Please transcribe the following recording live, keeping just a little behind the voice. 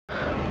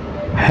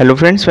Hello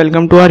friends,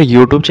 welcome to our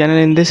YouTube channel.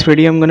 In this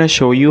video I'm gonna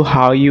show you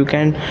how you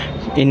can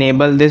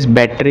enable this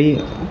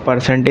battery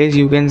percentage.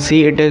 You can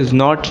see it is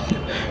not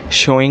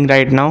showing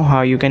right now.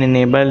 How you can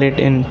enable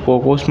it in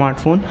POCO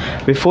smartphone.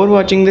 Before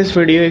watching this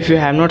video, if you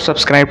have not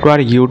subscribed to our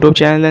YouTube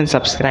channel, then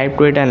subscribe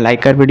to it and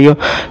like our video.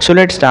 So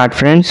let's start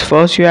friends.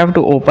 First you have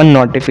to open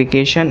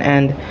notification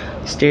and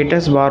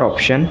status bar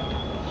option.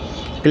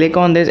 Click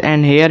on this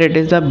and here it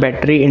is the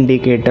battery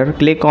indicator.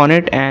 Click on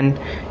it and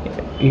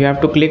you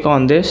have to click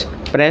on this,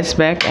 press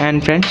back,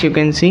 and friends you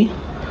can see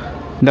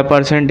the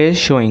percentage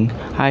showing.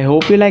 I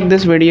hope you like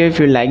this video. If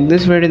you like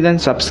this video, then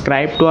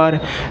subscribe to our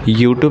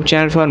YouTube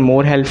channel for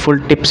more helpful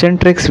tips and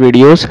tricks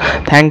videos.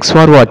 Thanks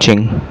for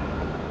watching.